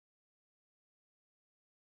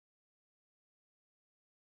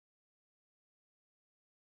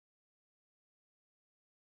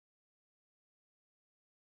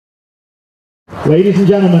Ladies and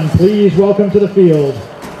gentlemen, please welcome to the field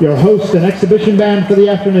your host and exhibition band for the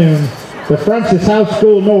afternoon, the Francis Howell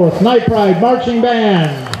School North Night Pride Marching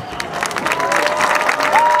Band.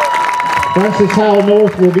 Francis Howell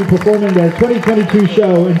North will be performing their 2022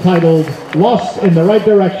 show entitled Lost in the Right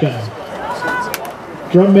Direction.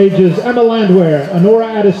 Drum majors Emma Landwehr, Honora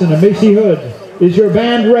Addison, and Macy Hood. Is your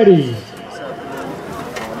band ready?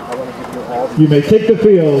 You may take the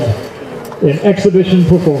field in exhibition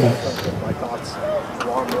performance.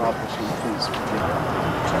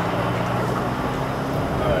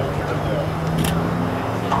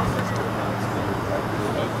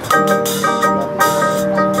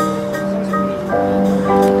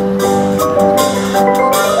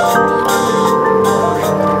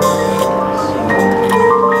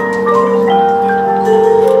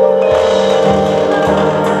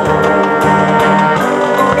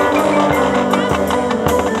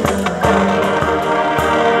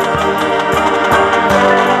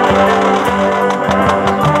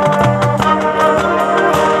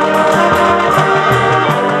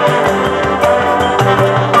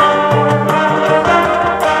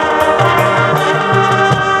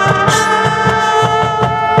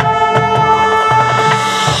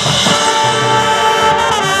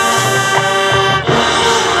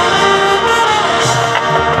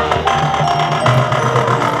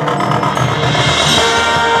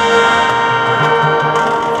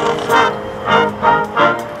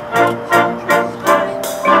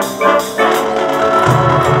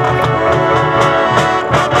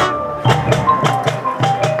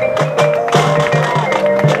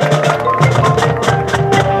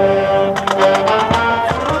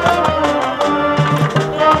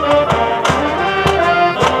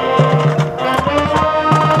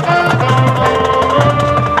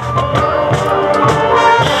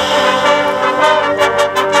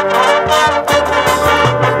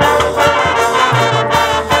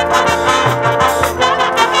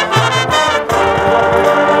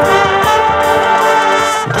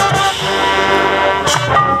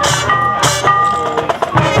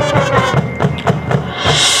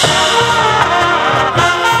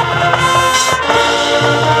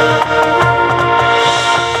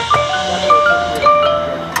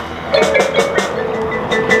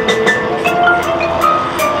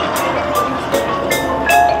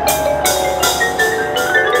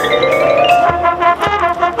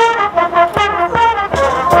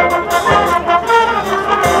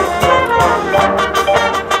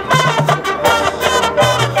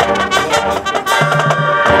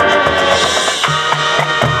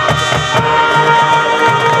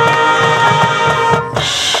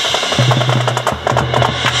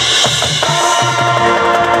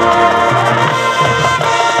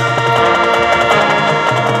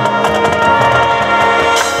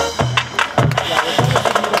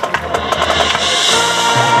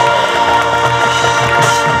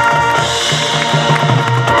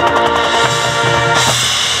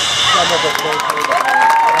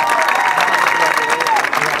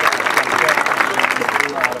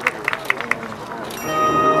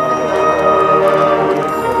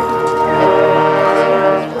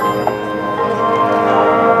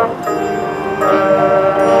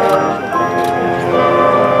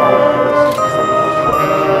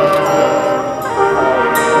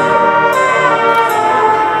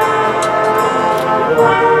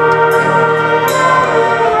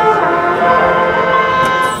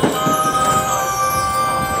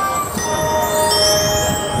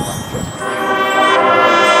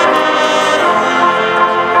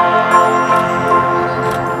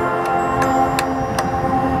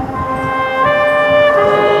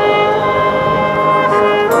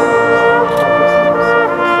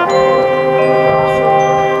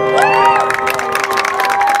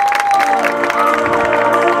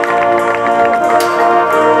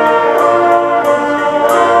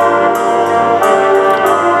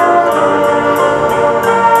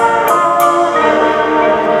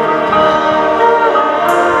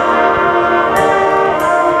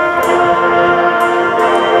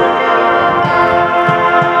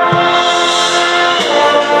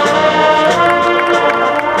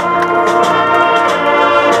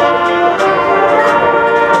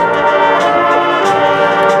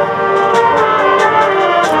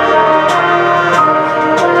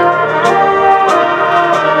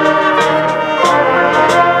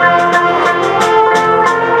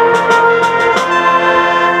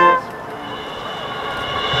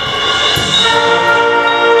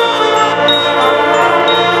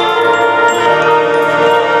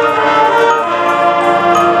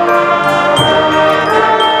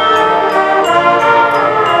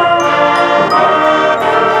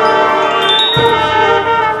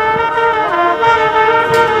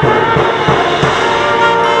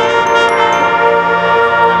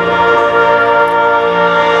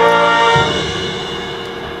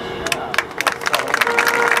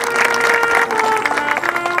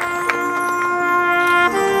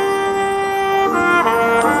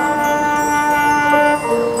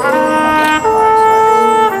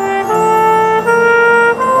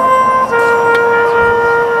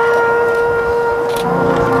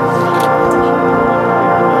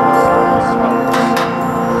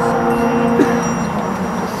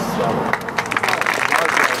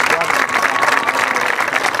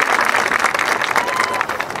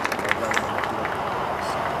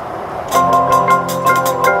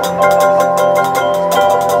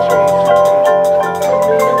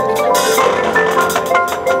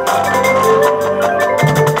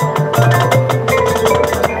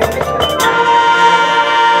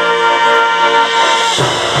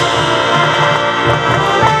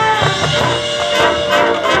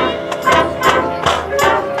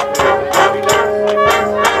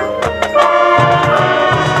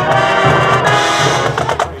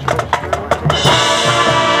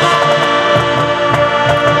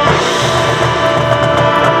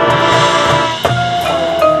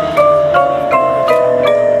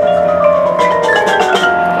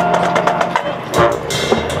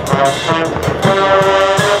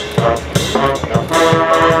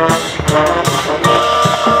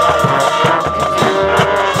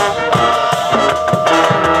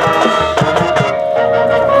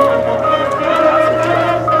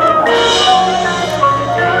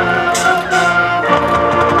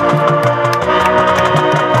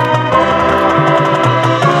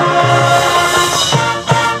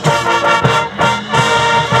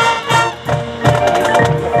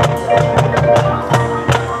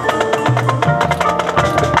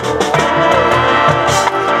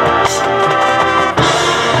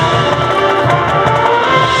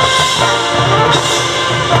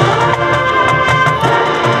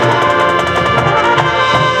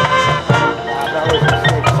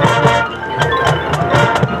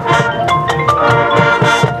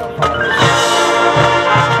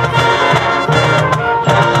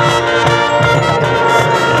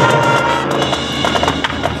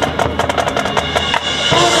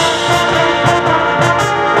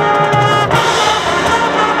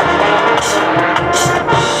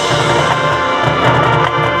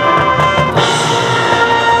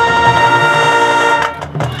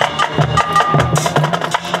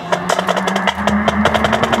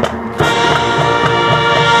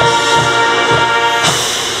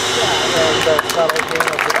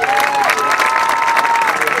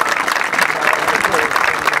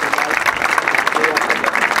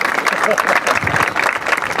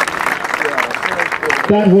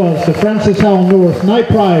 That was the Francis Howell North Night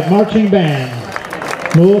Pride Marching Band.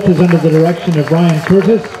 North is under the direction of Ryan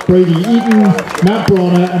Curtis, Brady Eaton, Matt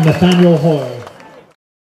Brona, and Nathaniel Hoyle.